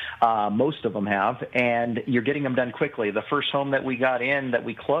rehabbed. Most of them have, and you're getting them done quickly. The first home that we got in that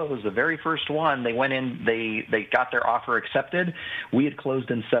we closed, the very first one, they went in, they got their offer accepted. We had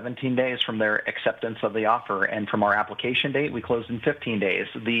closed in 17 days from their acceptance of the offer, and from our application date, we closed in 15 days.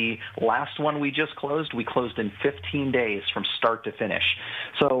 The last one we just closed, we closed in 15 days from start to finish.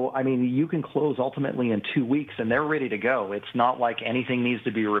 So, I mean, you can close ultimately in 2 weeks, and they're ready to go. It's not like anything needs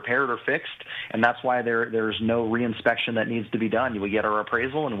to be repaired or fixed, and that's why there's no reinspection that needs to be done. We get our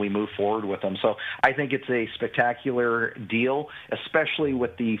appraisal, and we move forward with them. So I think it's a spectacular deal, especially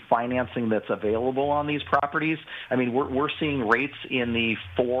with the financing that's available on these properties. I mean, we're seeing rates in the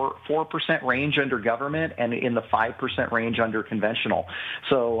 4% range under government and in the 5% range under conventional.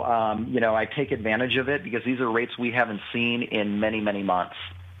 So, I take advantage of it because these are rates we haven't seen in many, many months.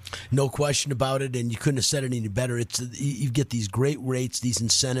 No question about it, and you couldn't have said it any better. You get these great rates, these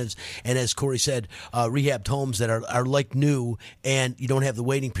incentives, and as Corey said, rehabbed homes that are like new, and you don't have the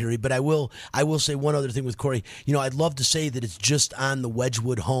waiting period. But I will say one other thing with Corey. I'd love to say that it's just on the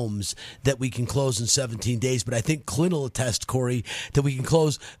Wedgwood homes that we can close in 17 days, but I think Clint will attest, Corey, that we can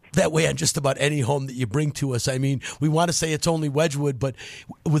close that way on just about any home that you bring to us. I mean, we want to say it's only Wedgwood, but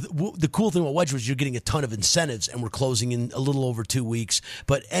the cool thing about Wedgwood is you're getting a ton of incentives, and we're closing in a little over 2 weeks.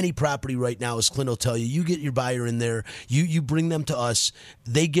 But any property right now, as Clint will tell you, you get your buyer in there, you bring them to us,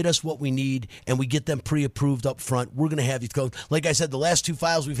 they get us what we need, and we get them pre-approved up front. We're going to have you close. Like I said, the last 2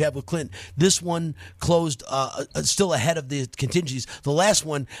 files we've had with Clint, this one closed still ahead of the contingencies. The last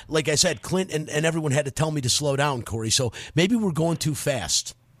one, like I said, Clint and everyone had to tell me to slow down, Corey. So maybe we're going too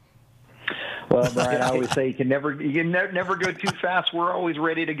fast. Well, Brian, I always say you can never go too fast. We're always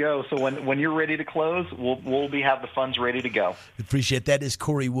ready to go. So when you're ready to close, we'll have the funds ready to go. Appreciate that. Is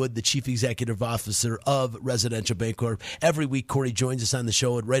Corey Wood, the Chief Executive Officer of Residential Bancorp. Every week, Corey joins us on the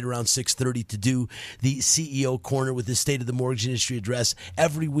show at right around 6:30 to do the CEO Corner with his State of the Mortgage Industry address.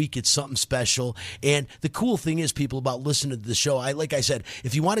 Every week, it's something special. And the cool thing is, people, about listening to the show, like I said,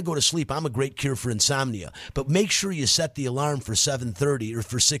 if you want to go to sleep, I'm a great cure for insomnia. But make sure you set the alarm for 7:30 or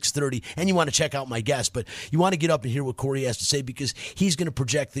for 6:30, and you want to check out my guest, but you want to get up and hear what Corey has to say because he's going to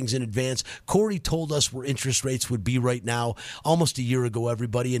project things in advance. Corey told us where interest rates would be right now almost a year ago,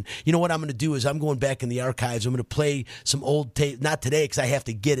 everybody. And you know what I'm going to do is I'm going back in the archives. I'm going to play some old tape, not today because I have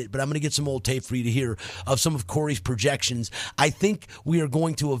to get it, but I'm going to get some old tape for you to hear of some of Corey's projections. I think we are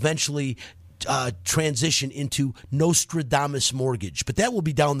going to eventually transition into Nostradamus mortgage, but that will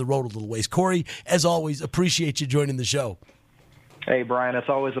be down the road a little ways. Corey, as always, appreciate you joining the show. Hey, Brian, it's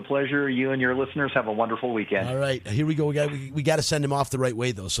always a pleasure. You and your listeners have a wonderful weekend. All right, here we go. We got to send him off the right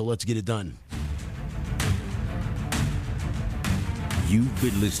way, though, so let's get it done. You've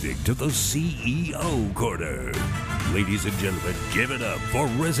been listening to the CEO Corner. Ladies and gentlemen, give it up for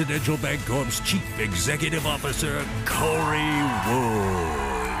Residential Bancorp's Chief Executive Officer, Corey Wood.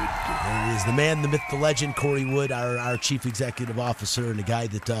 He is the man, the myth, the legend, Corey Wood, our Chief Executive Officer, and the guy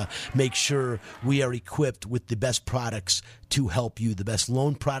that makes sure we are equipped with the best products to help you, the best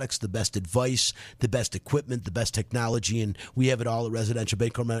loan products, the best advice, the best equipment, the best technology, and we have it all at Residential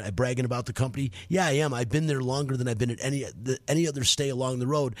Bancorp. Am I bragging about the company? Yeah, I am. I've been there longer than I've been at any other stay along the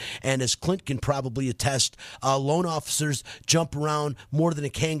road, and as Clint can probably attest, loan officers jump around more than a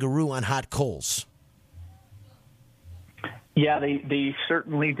kangaroo on hot coals. Yeah, they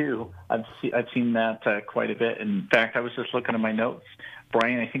certainly do. I've seen that quite a bit. In fact, I was just looking at my notes,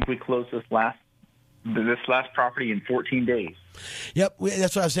 Brian. I think we closed this last property in 14 days. Yep,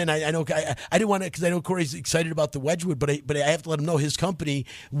 that's what I was saying. I know I didn't want to because I know Corey's excited about the Wedgwood, but I have to let him know his company,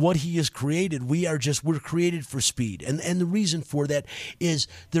 what he has created. We're created for speed, and the reason for that is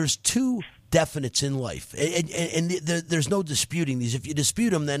there's two definites in life, and there's no disputing these. If you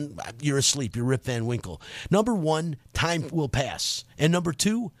dispute them, then you're asleep. You're Rip Van Winkle. Number one, time will pass, and number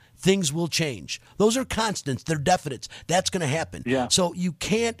two, things will change. Those are constants. They're definites. That's going to happen. Yeah. So you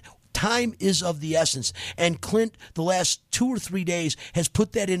can't time is of the essence. And Clint, the last 2 or 3 days, has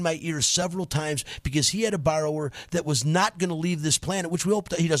put that in my ears several times because he had a borrower that was not going to leave this planet, which we hope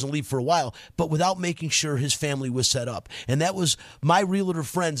that he doesn't leave for a while, but without making sure his family was set up. And that was my realtor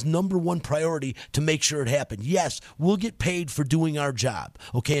friend's number one priority, to make sure it happened. Yes, we'll get paid for doing our job,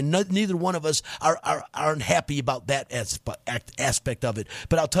 okay? And neither one of us aren't happy about that aspect of it.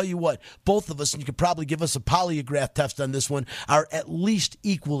 But I'll tell you what, both of us, and you could probably give us a polygraph test on this one, are at least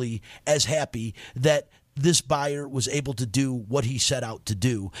equally as happy that this buyer was able to do what he set out to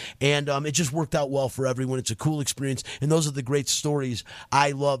do. And it just worked out well for everyone. It's a cool experience. And those are the great stories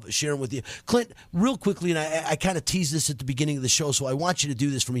I love sharing with you. Clint, real quickly, and I kind of teased this at the beginning of the show, so I want you to do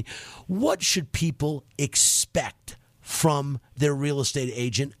this for me. What should people expect from their real estate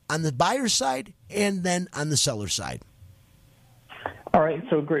agent on the buyer side and then on the seller side? All right,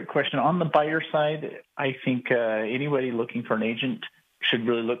 so great question. On the buyer side, I think anybody looking for an agent should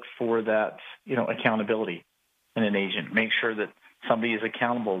really look for that, accountability in an agent. Make sure that somebody is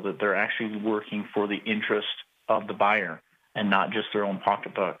accountable, that they're actually working for the interest of the buyer and not just their own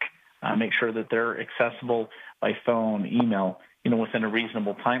pocketbook. Make sure that they're accessible by phone, email, within a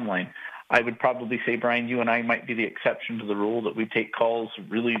reasonable timeline. I would probably say, Brian, you and I might be the exception to the rule that we take calls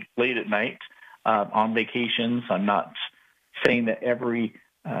really late at night on vacations. I'm not saying that every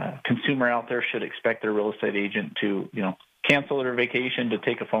consumer out there should expect their real estate agent to, cancel their vacation to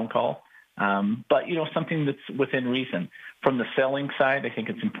take a phone call. But, something that's within reason. From the selling side, I think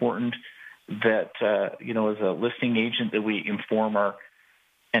it's important that, as a listing agent, that we inform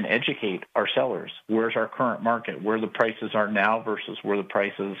and educate our sellers. Where's our current market? Where the prices are now versus where the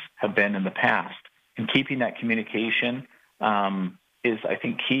prices have been in the past. And keeping that communication is, I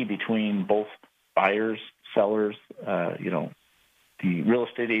think, key between both buyers, sellers, the real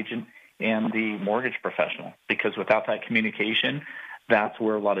estate agent, and the mortgage professional, because without that communication, that's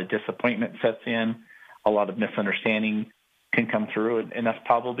where a lot of disappointment sets in, a lot of misunderstanding can come through, and that's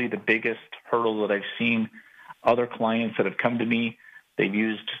probably the biggest hurdle that I've seen other clients that have come to me. They've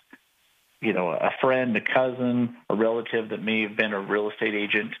used, a friend, a cousin, a relative that may have been a real estate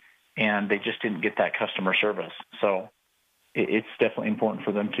agent, and they just didn't get that customer service. So it's definitely important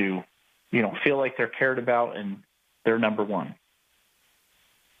for them to, feel like they're cared about and they're number one.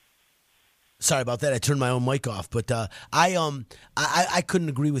 Sorry about that. I turned my own mic off, but I couldn't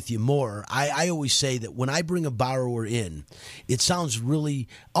agree with you more. I always say that when I bring a borrower in, it sounds really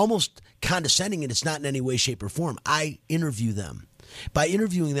almost condescending, and it's not in any way, shape, or form. I interview them. By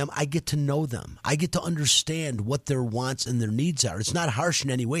interviewing them, I get to know them. I get to understand what their wants and their needs are. It's not harsh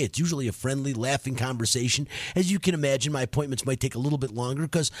in any way. It's usually a friendly, laughing conversation. As you can imagine, my appointments might take a little bit longer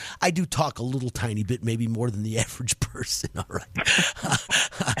because I do talk a little tiny bit, maybe more than the average person. All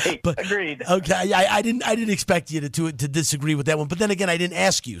right. But, agreed. Okay, I didn't expect you to disagree with that one, but then again, I didn't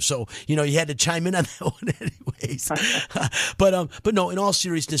ask you, so you had to chime in on that one anyways. But no, in all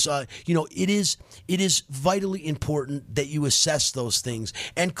seriousness, it is vitally important that you assess those things.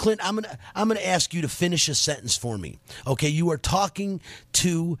 And Clint, I'm gonna ask you to finish a sentence for me. Okay, you are talking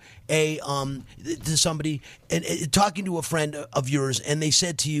to to somebody and talking to a friend of yours, and they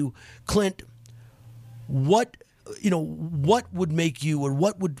said to you, Clint, what would make you, or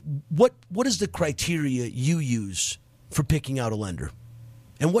what is the criteria you use for picking out a lender?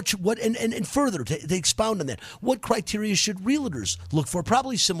 And and further to expound on that, what criteria should realtors look for?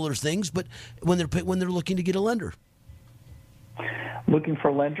 Probably similar things, but when they're looking to get a lender. Looking for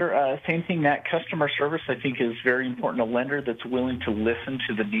a lender, same thing. That customer service, I think, is very important. A lender that's willing to listen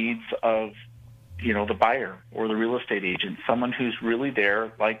to the needs of, the buyer or the real estate agent. Someone who's really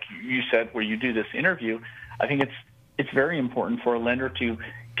there, like you said, where you do this interview. I think it's very important for a lender to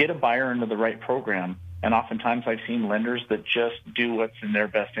get a buyer into the right program. And oftentimes, I've seen lenders that just do what's in their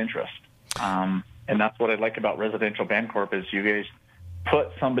best interest. And that's what I like about Residential Bancorp is you guys put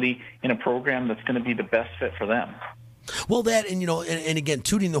somebody in a program that's going to be the best fit for them. Well, that, and and again,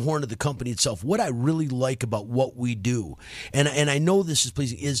 tooting the horn of the company itself, what I really like about what we do, and I know this is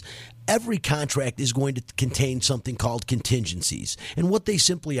pleasing, is every contract is going to contain something called contingencies. And what they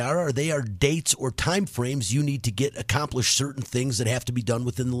simply are they are dates or time frames you need to get accomplished certain things that have to be done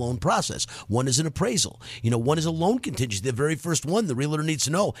within the loan process. One is an appraisal. One is a loan contingency. The very first one, the realtor needs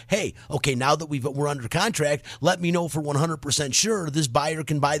to know, hey, okay, now that we're under contract, let me know for 100% sure this buyer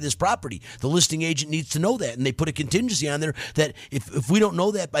can buy this property. The listing agent needs to know that, and they put a contingency on there that if we don't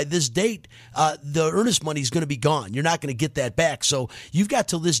know that by this date, the earnest money is going to be gone. You're not going to get that back. So you've got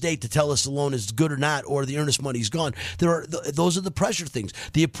till this date to tell us the loan is good or not, or the earnest money's gone. Those are the pressure things.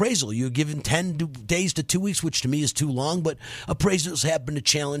 The appraisal, you're given 10 days to 2 weeks, which to me is too long, but appraisals have been a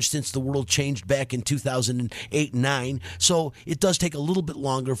challenge since the world changed back in 2008 and 9. So it does take a little bit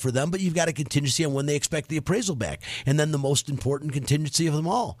longer for them, but you've got a contingency on when they expect the appraisal back. And then the most important contingency of them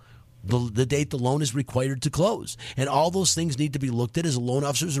all, the date the loan is required to close. And all those things need to be looked at as a loan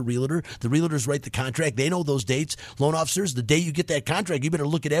officer, as a realtor. The realtors write the contract. They know those dates. Loan officers, the day you get that contract, you better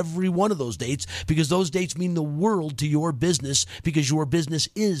look at every one of those dates, because those dates mean the world to your business, because your business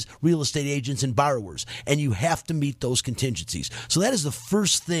is real estate agents and borrowers, and you have to meet those contingencies. So that is the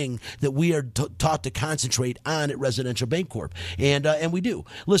first thing that we are taught to concentrate on at Residential Bancorp. And we do.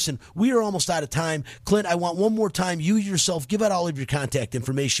 Listen, we are almost out of time. Clint, I want one more time, you yourself, give out all of your contact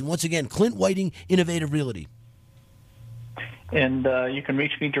information. Once again, Clint Whiting, Innovative Realty. And you can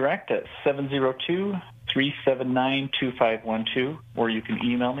reach me direct at 702-379-2512, or you can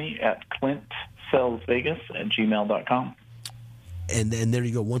email me at clintsells.vegas@gmail.com. And there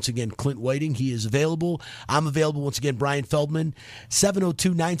you go. Once again, Clint Whiting, he is available. I'm available. Once again, Brian Feldman,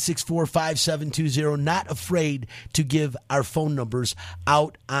 702-964-5720. Not afraid to give our phone numbers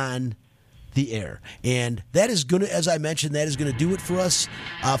out on the air. And that is going to, as I mentioned, that is going to do it for us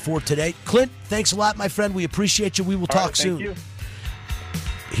for today. Clint, thanks a lot, my friend. We appreciate you. We will talk soon. Thank you.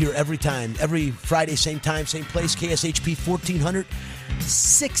 Here every Friday, same time, same place, KSHP 1400,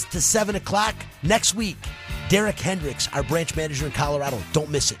 6 to 7 o'clock. Next week, Derek Hendricks, our branch manager in Colorado. Don't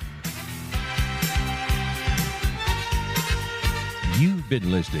miss it. You've been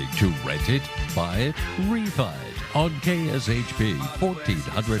listening to Rent It, Buy It, Refi It on KSHP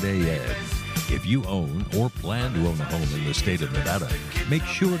 1400 AM. If you own or plan to own a home in the state of Nevada, make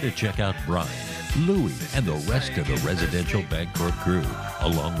sure to check out Brian, Louie, and the rest of the Residential Bancorp crew,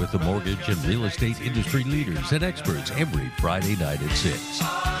 along with the mortgage and real estate industry leaders and experts every Friday night at 6.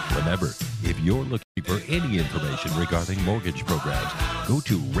 Remember, if you're looking for any information regarding mortgage programs, go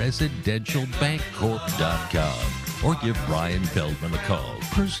to residentialbankcorp.com or give Brian Feldman a call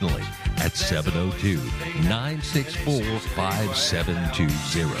personally at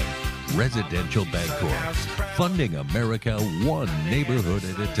 702-964-5720. Residential Bancorp, funding America one neighborhood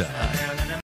at a time.